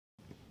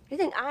You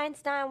think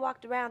Einstein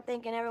walked around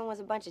thinking everyone was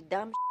a bunch of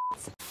dumb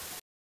shits?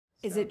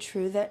 Is it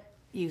true that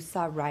you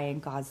saw Ryan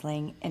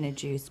Gosling in a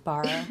juice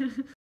bar?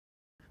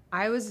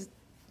 I was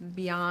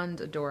beyond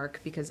a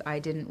dork because I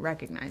didn't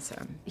recognize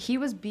him. He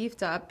was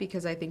beefed up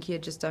because I think he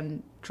had just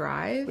done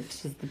Drive.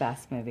 Which is the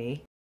best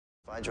movie.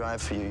 If I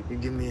drive for you, You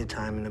give me a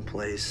time and a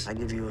place. I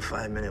give you a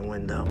 5-minute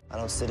window. I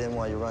don't sit in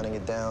while you're running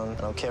it down.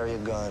 I don't carry a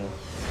gun.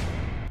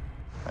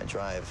 I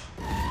drive.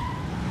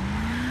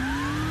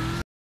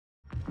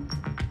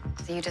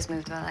 So you just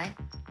moved to LA?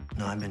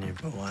 No, I've been here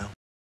for a while.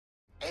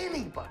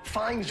 Anybody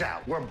finds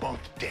out we're both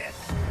dead.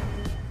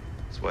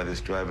 That's why this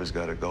driver's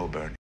got to go,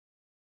 Bernie.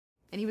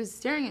 And he was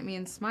staring at me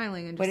and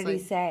smiling and just What did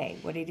he say?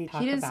 What did he talk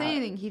about? He didn't say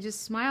anything. He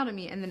just smiled at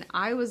me. And then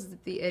I was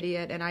the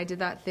idiot, and I did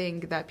that thing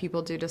that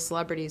people do to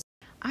celebrities.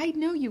 I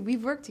know you.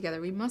 We've worked together.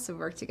 We must have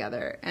worked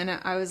together. And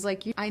I was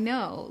like, I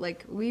know.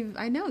 Like,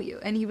 I know you.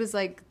 And he was,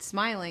 like,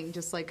 smiling,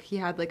 just like he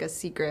had, like, a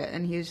secret.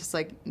 And he was just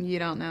like, you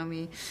don't know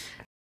me.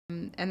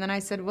 And then I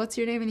said, what's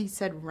your name? And he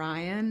said,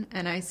 Ryan.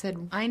 And I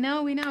said, I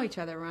know, we know each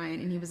other, Ryan.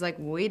 And he was like,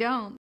 we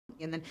don't.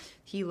 And then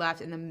he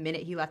left. And the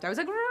minute he left, I was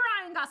like,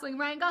 Ryan Gosling,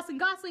 Ryan Gosling,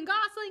 Gosling,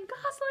 Gosling,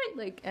 Gosling.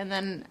 Like, and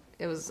then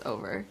it was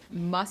over.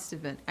 Must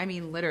have been, I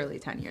mean, literally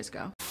 10 years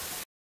ago.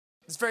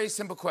 It's a very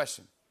simple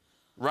question.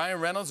 Ryan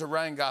Reynolds or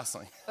Ryan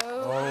Gosling?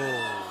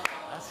 Oh,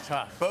 that's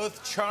tough.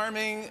 Both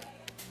charming,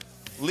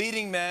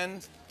 leading men,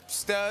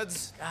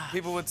 studs,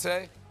 people would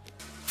say.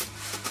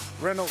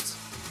 Reynolds.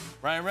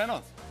 Ryan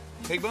Reynolds.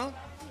 Big Bone?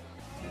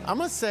 I'm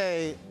going to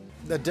say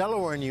the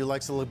Delaware in you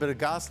likes a little bit of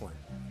Gosling.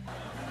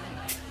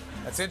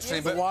 That's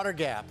interesting, The but water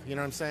gap, you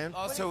know what I'm saying?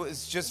 also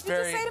it's just What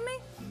did very... you say to me?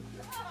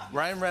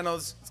 Ryan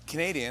Reynolds,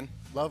 Canadian.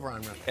 Love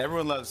Ryan Reynolds.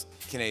 Everyone loves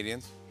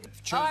Canadians.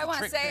 Oh, I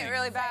want to say it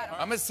really bad.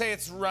 I'm going to say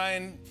it's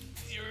Ryan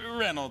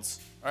Reynolds,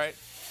 all right?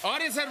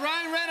 Audience at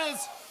Ryan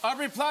Reynolds.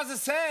 Aubrey Plaza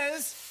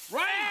says...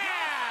 Ryan!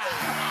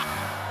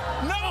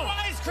 No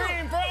ice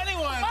cream for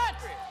anyone! What?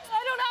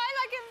 I don't know. I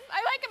like him.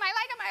 I like him. I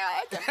like him. I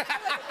like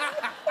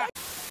him.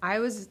 I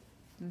was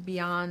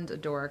beyond a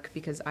dork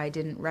because I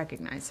didn't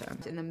recognize him.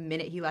 And the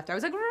minute he left, I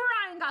was like,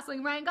 Ryan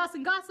Gosling, Ryan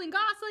Gosling, Gosling,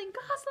 Gosling,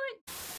 Gosling.